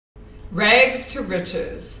Rags to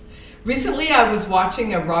riches. Recently, I was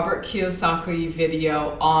watching a Robert Kiyosaki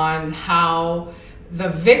video on how the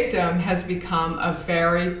victim has become a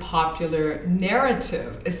very popular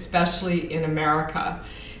narrative, especially in America.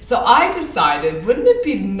 So I decided, wouldn't it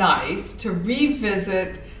be nice to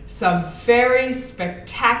revisit some very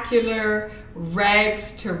spectacular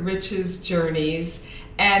rags to riches journeys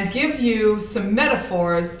and give you some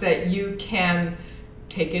metaphors that you can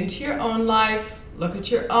take into your own life, look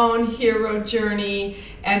at your own hero journey,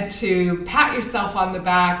 and to pat yourself on the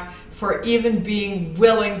back for even being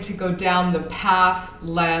willing to go down the path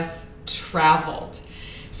less traveled.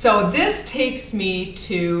 So this takes me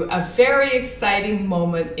to a very exciting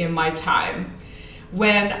moment in my time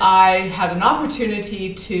when I had an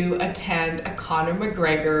opportunity to attend a Conor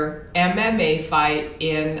McGregor MMA fight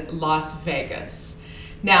in Las Vegas.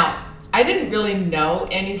 Now, I didn't really know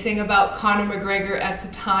anything about Conor McGregor at the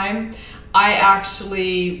time. I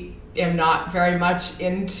actually am not very much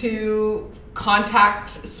into contact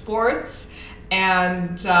sports,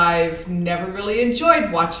 and I've never really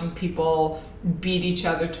enjoyed watching people beat each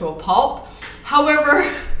other to a pulp. However,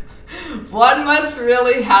 one must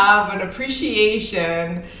really have an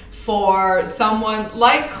appreciation for someone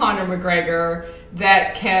like Conor McGregor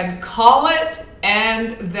that can call it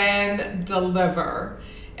and then deliver.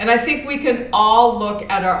 And I think we can all look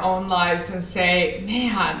at our own lives and say,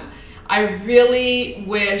 man, I really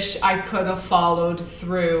wish I could have followed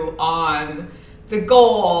through on the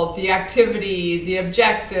goal, the activity, the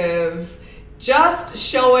objective. Just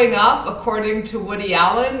showing up, according to Woody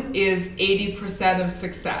Allen, is 80% of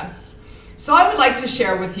success. So I would like to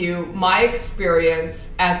share with you my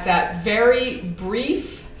experience at that very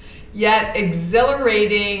brief yet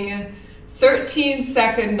exhilarating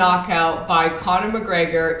 13-second knockout by Conor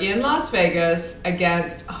McGregor in Las Vegas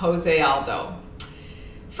against Jose Aldo.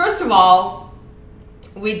 First of all,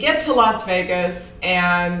 we get to Las Vegas,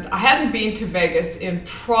 and I hadn't been to Vegas in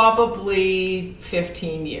probably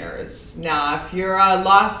 15 years. Now, if you're a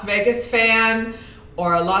Las Vegas fan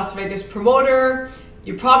or a Las Vegas promoter,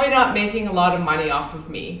 you're probably not making a lot of money off of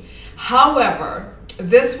me. However,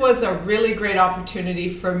 this was a really great opportunity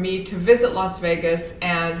for me to visit Las Vegas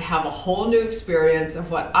and have a whole new experience of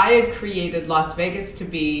what I had created Las Vegas to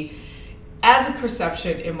be as a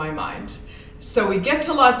perception in my mind. So we get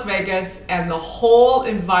to Las Vegas and the whole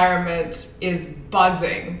environment is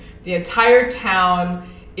buzzing. The entire town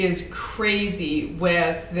is crazy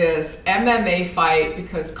with this MMA fight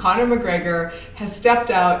because Conor McGregor has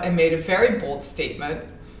stepped out and made a very bold statement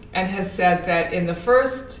and has said that in the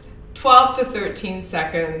first 12 to 13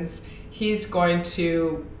 seconds, he's going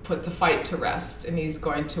to put the fight to rest and he's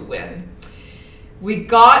going to win. We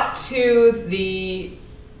got to the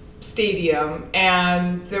stadium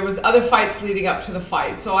and there was other fights leading up to the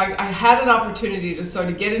fight. So I had an opportunity to sort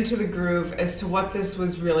of get into the groove as to what this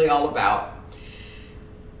was really all about.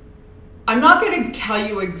 I'm not going to tell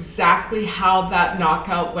you exactly how that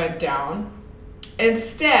knockout went down.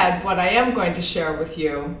 Instead, what I am going to share with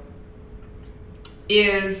you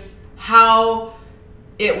is how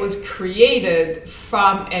it was created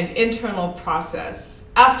from an internal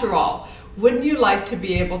process. After all, wouldn't you like to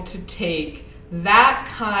be able to take that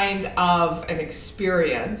kind of an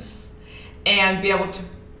experience and be able to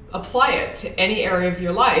apply it to any area of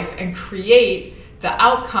your life and create the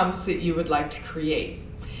outcomes that you would like to create?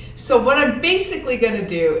 So what I'm basically going to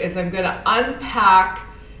do is I'm going to unpack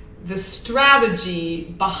the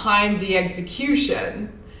strategy behind the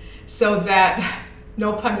execution so that,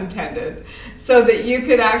 no pun intended, so that you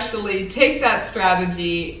could actually take that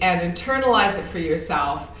strategy and internalize it for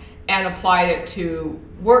yourself and apply it to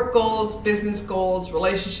work goals, business goals,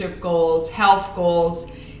 relationship goals, health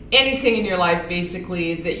goals, anything in your life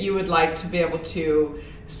basically that you would like to be able to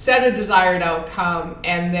set a desired outcome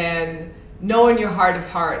and then know in your heart of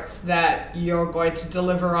hearts that you're going to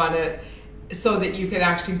deliver on it so that you can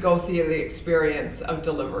actually go through the experience of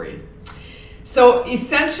delivery. So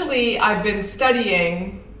essentially, I've been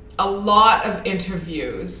studying a lot of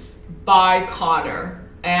interviews by Conor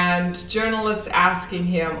and journalists asking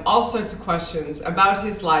him all sorts of questions about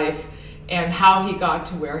his life and how he got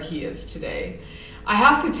to where he is today. I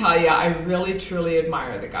have to tell you, I really truly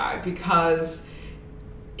admire the guy because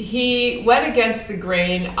he went against the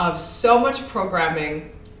grain of so much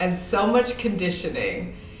programming and so much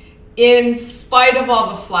conditioning in spite of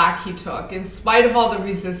all the flack he took, in spite of all the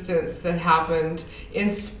resistance that happened,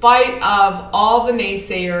 in spite of all the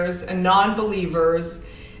naysayers and non-believers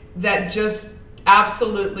that just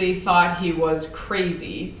absolutely thought he was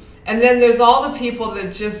crazy. And then there's all the people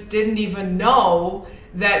that just didn't even know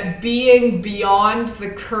that being beyond the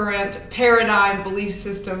current paradigm, belief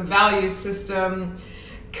system, value system,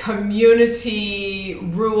 community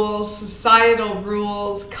rules, societal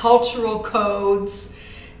rules, cultural codes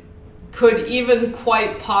could even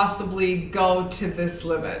quite possibly go to this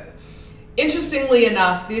limit. Interestingly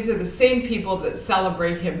enough, these are the same people that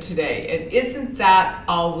celebrate him today, and isn't that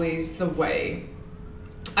always the way?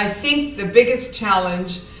 I think the biggest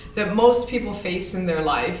challenge that most people face in their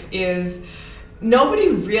life is nobody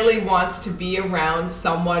really wants to be around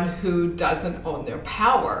someone who doesn't own their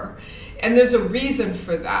power. And there's a reason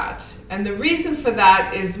for that. And the reason for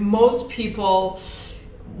that is most people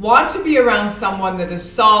want to be around someone that is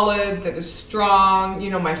solid, that is strong.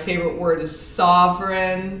 You know, my favorite word is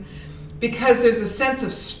sovereign, because there's a sense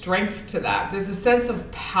of strength to that. There's a sense of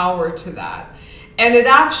power to that. And it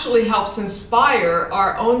actually helps inspire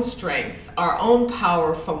our own strength, our own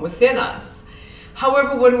power from within us.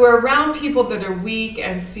 However, when we're around people that are weak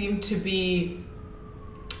and seem to be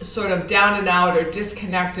sort of down and out or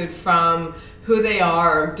disconnected from who they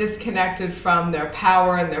are, or disconnected from their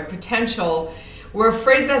power and their potential, we're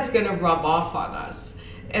afraid that's going to rub off on us.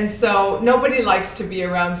 And so nobody likes to be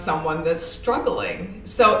around someone that's struggling.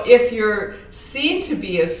 So if you're seen to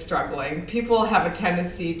be as struggling, people have a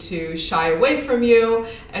tendency to shy away from you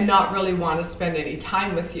and not really want to spend any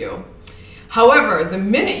time with you. However, the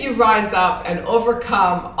minute you rise up and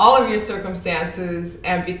overcome all of your circumstances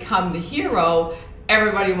and become the hero,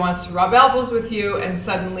 everybody wants to rub elbows with you, and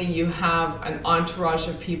suddenly you have an entourage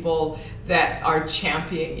of people that are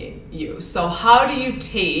championing you. So how do you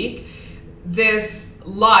take this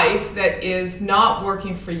life that is not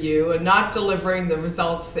working for you and not delivering the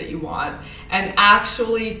results that you want and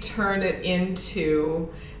actually turn it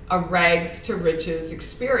into a rags to riches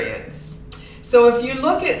experience? So if you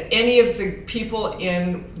look at any of the people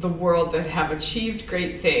in the world that have achieved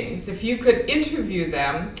great things, if you could interview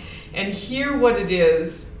them and hear what it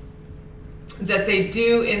is that they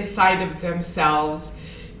do inside of themselves,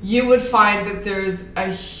 you would find that there's a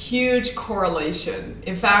huge correlation.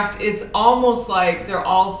 In fact, it's almost like they're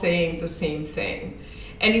all saying the same thing.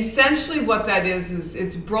 And essentially what that is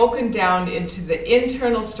it's broken down into the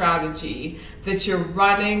internal strategy that you're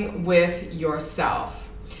running with yourself.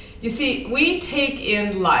 You see, we take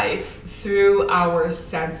in life through our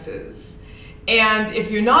senses. And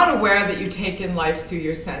if you're not aware that you take in life through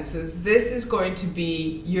your senses, this is going to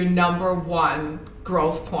be your number one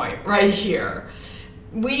growth point right here.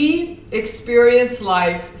 We experience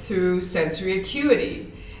life through sensory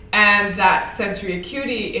acuity. And that sensory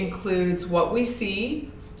acuity includes what we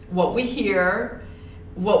see, what we hear,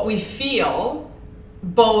 what we feel,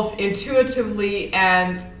 both intuitively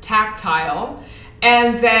and tactile,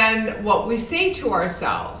 and then what we say to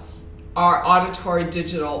ourselves, our auditory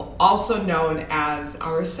digital, also known as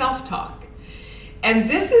our self-talk. And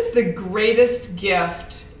this is the greatest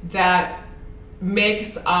gift that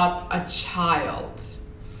makes up a child.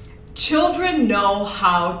 Children know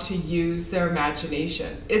how to use their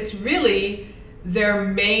imagination. It's really their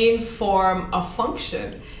main form of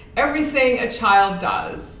function. Everything a child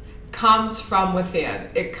does comes from within.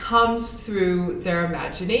 It comes through their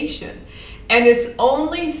imagination. And it's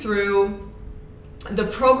only through the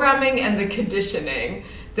programming and the conditioning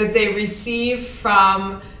that they receive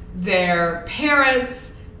from their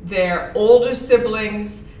parents, their older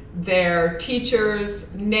siblings, their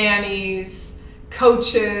teachers, nannies,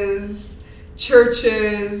 coaches,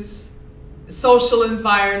 churches, social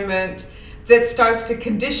environment, that starts to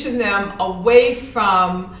condition them away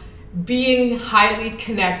from being highly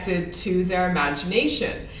connected to their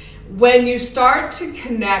imagination. When you start to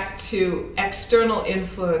connect to external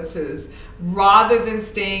influences rather than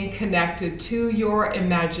staying connected to your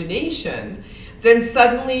imagination, then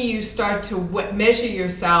suddenly you start to measure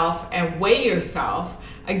yourself and weigh yourself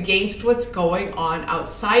against what's going on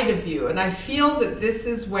outside of you. And I feel that this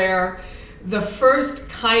is where the first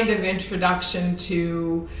kind of introduction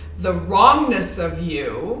to the wrongness of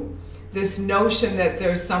you, this notion that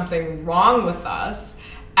there's something wrong with us,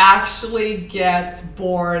 actually gets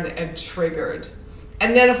born and triggered.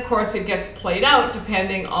 And then of course it gets played out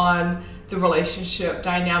depending on the relationship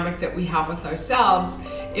dynamic that we have with ourselves.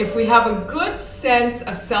 If we have a good sense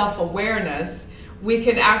of self-awareness, we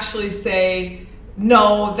can actually say,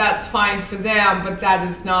 no, that's fine for them, but that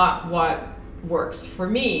is not what works for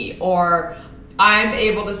me. Or I'm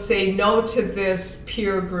able to say no to this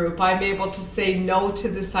peer group. I'm able to say no to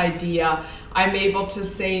this idea. I'm able to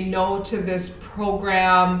say no to this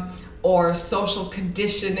program or social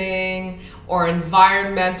conditioning or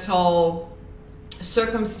environmental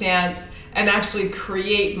circumstance, and actually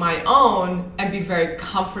create my own and be very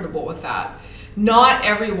comfortable with that. not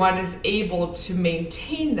everyone is able to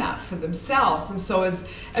maintain that for themselves. And so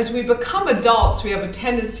as we become adults, we have a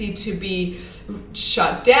tendency to be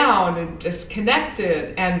shut down and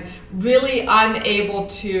disconnected and really unable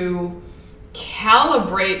to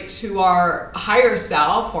calibrate to our higher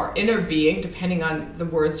self or inner being, depending on the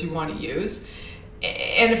words you want to use.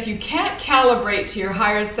 And if you can't calibrate to your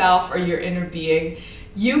higher self or your inner being,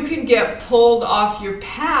 you can get pulled off your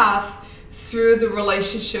path through the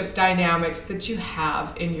relationship dynamics that you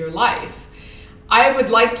have in your life. I would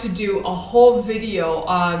like to do a whole video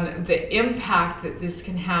on the impact that this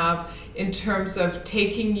can have in terms of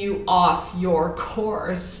taking you off your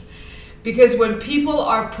course. Because when people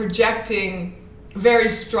are projecting very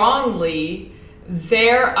strongly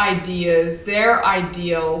their ideas, their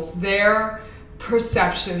ideals, their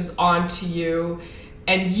perceptions onto you,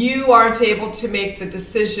 and you aren't able to make the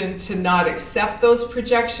decision to not accept those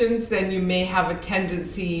projections, then you may have a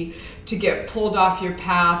tendency to get pulled off your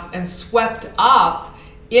path and swept up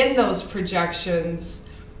in those projections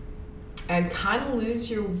and kind of lose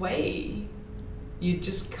your way. You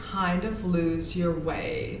just kind of lose your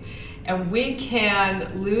way. And we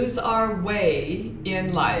can lose our way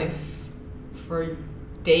in life for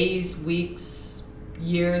days, weeks,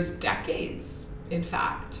 years, decades, in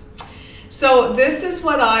fact. So this is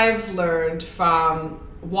what I've learned from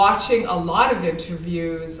watching a lot of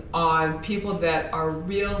interviews on people that are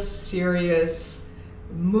real serious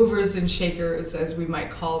movers and shakers, as we might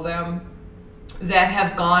call them, that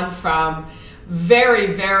have gone from very,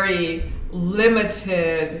 very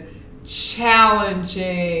limited,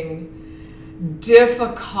 challenging,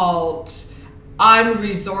 difficult,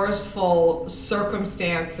 unresourceful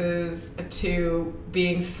circumstances to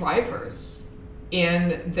being thrivers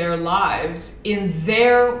in their lives, in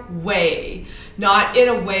their way, not in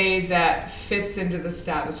a way that fits into the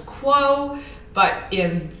status quo, but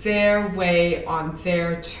in their way, on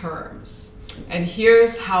their terms. And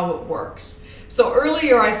here's how it works. So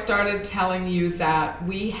earlier I started telling you that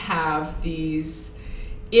we have these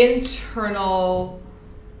internal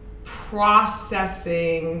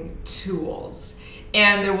processing tools,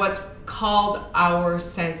 and they're what's called our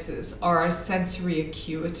senses, or our sensory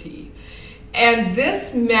acuity. And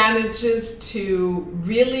this manages to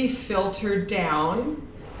really filter down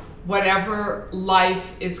whatever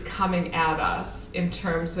life is coming at us in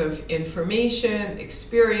terms of information,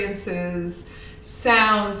 experiences,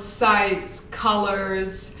 sounds, sights,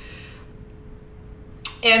 colors,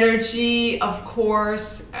 energy, of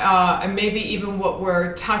course, and maybe even what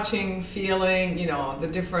we're touching, feeling, you know, the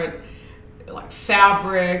different like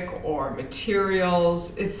fabric or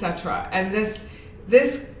materials, etc. And this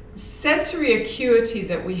sensory acuity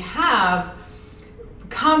that we have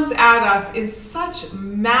comes at us in such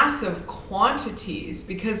massive quantities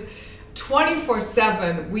because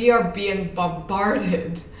 24/7 we are being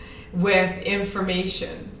bombarded with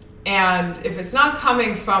information. And if it's not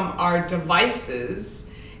coming from our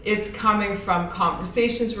devices, it's coming from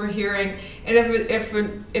conversations we're hearing. And if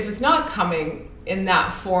it's not coming in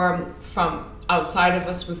that form from outside of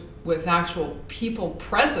us with actual people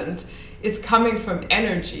present, it's coming from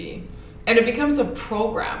energy. And it becomes a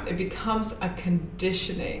program. It becomes a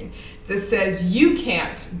conditioning that says, you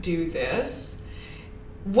can't do this.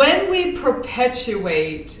 When we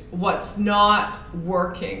perpetuate what's not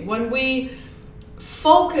working, when we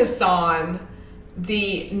focus on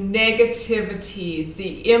the negativity,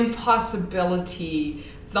 the impossibility,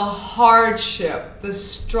 the hardship, the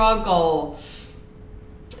struggle,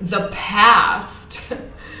 the past,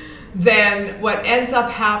 then what ends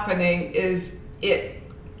up happening is it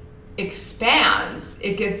expands,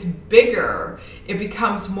 it gets bigger, it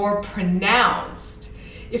becomes more pronounced.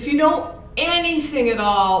 If you know anything at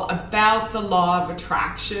all about the law of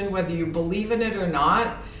attraction, whether you believe in it or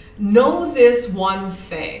not, know this one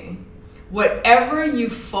thing: whatever you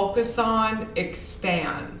focus on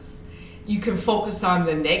expands. You can focus on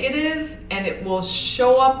the negative and it will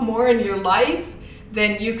show up more in your life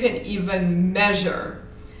than you can even measure.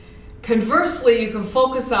 Conversely, you can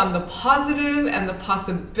focus on the positive and the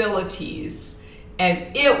possibilities,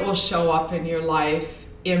 and it will show up in your life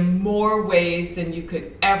in more ways than you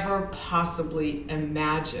could ever possibly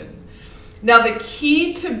imagine. Now, the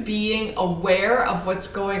key to being aware of what's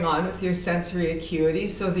going on with your sensory acuity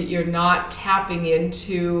so that you're not tapping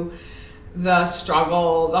into the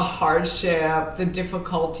struggle, the hardship, the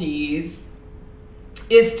difficulties,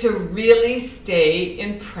 is to really stay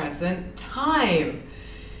in present time.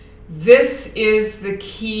 This is the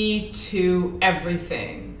key to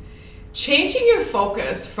everything. Changing your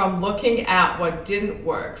focus from looking at what didn't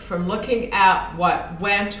work, from looking at what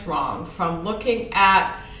went wrong, from looking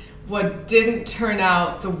at what didn't turn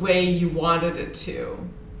out the way you wanted it to,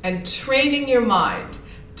 and training your mind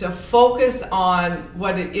to focus on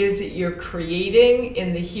what it is that you're creating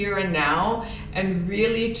in the here and now, and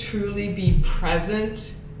really truly be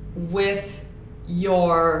present with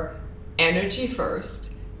your energy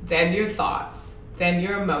first, then your thoughts, then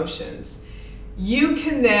your emotions. You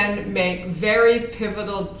can then make very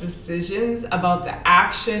pivotal decisions about the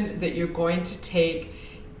action that you're going to take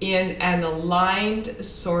in an aligned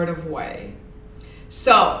sort of way.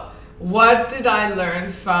 So, what did I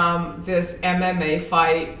learn from this MMA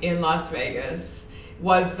fight in Las Vegas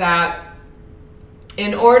was that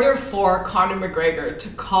in order for Conor McGregor to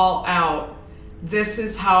call out, this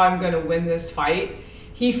is how I'm going to win this fight,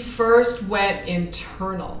 he first went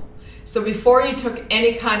internal. So before he took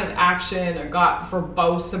any kind of action or got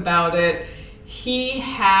verbose about it, he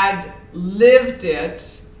had lived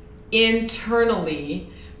it internally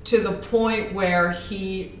to the point where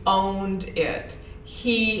he owned it.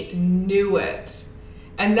 He knew it.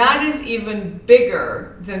 And that is even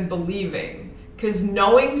bigger than believing, because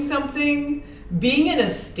knowing something, being in a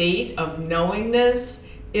state of knowingness,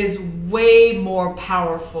 is way more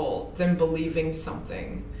powerful than believing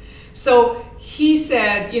something. So he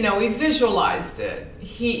said, you know, he visualized it.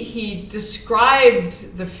 He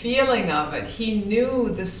described the feeling of it. He knew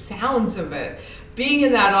the sounds of it. Being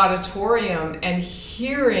in that auditorium and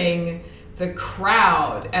hearing the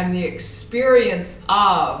crowd and the experience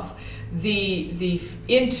of the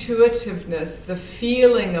intuitiveness, the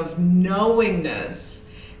feeling of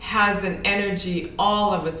knowingness has an energy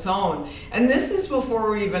all of its own. And this is before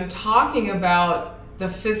we're even talking about the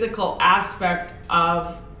physical aspect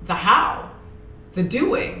of the how, the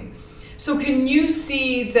doing. So can you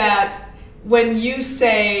see that when you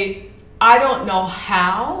say, I don't know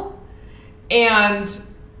how, and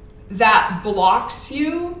that blocks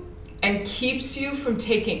you and keeps you from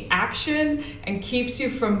taking action and keeps you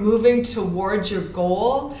from moving towards your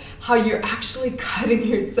goal, how you're actually cutting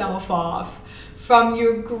yourself off from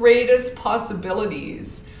your greatest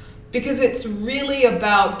possibilities? Because it's really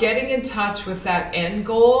about getting in touch with that end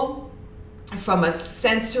goal from a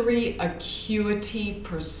sensory acuity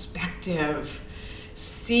perspective.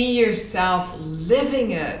 See yourself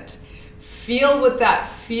living it. Feel what that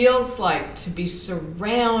feels like to be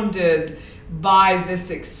surrounded by this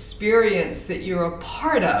experience that you're a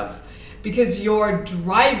part of, because you're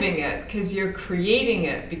driving it, because you're creating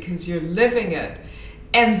it, because you're living it.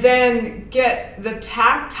 And then get the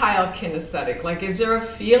tactile kinesthetic. Like, is there a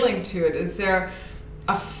feeling to it? Is there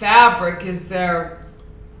a fabric? Is there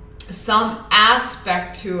some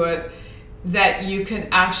aspect to it that you can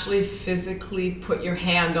actually physically put your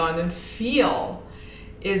hand on and feel?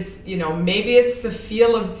 Is, you know, maybe it's the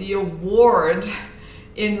feel of the award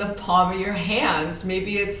in the palm of your hands.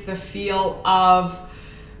 Maybe it's the feel of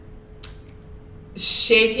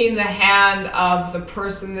shaking the hand of the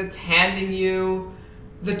person that's handing you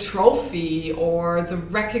the trophy or the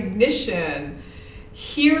recognition.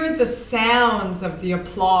 Hear the sounds of the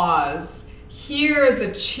applause. Hear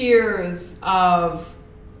the cheers of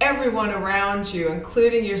everyone around you,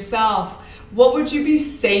 including yourself. What would you be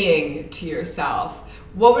saying to yourself?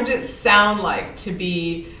 What would it sound like to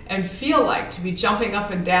be and feel like to be jumping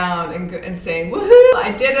up and down and saying, woohoo,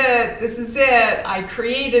 I did it, this is it, I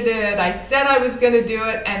created it, I said I was going to do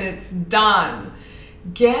it, and it's done.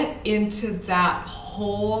 Get into that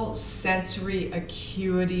whole sensory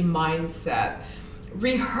acuity mindset.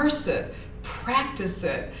 Rehearse it, practice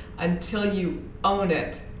it until you own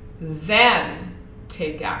it, then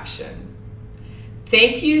take action.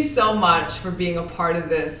 Thank you so much for being a part of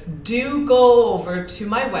this. Do go over to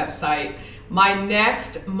my website. My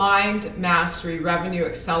next Mind Mastery Revenue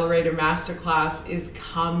Accelerator Masterclass is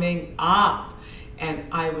coming up, and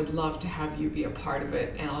I would love to have you be a part of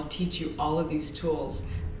it. And I'll teach you all of these tools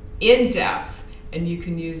in depth, and you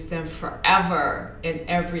can use them forever in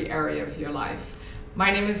every area of your life.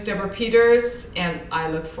 My name is Deborah Peters, and I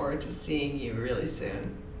look forward to seeing you really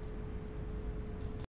soon.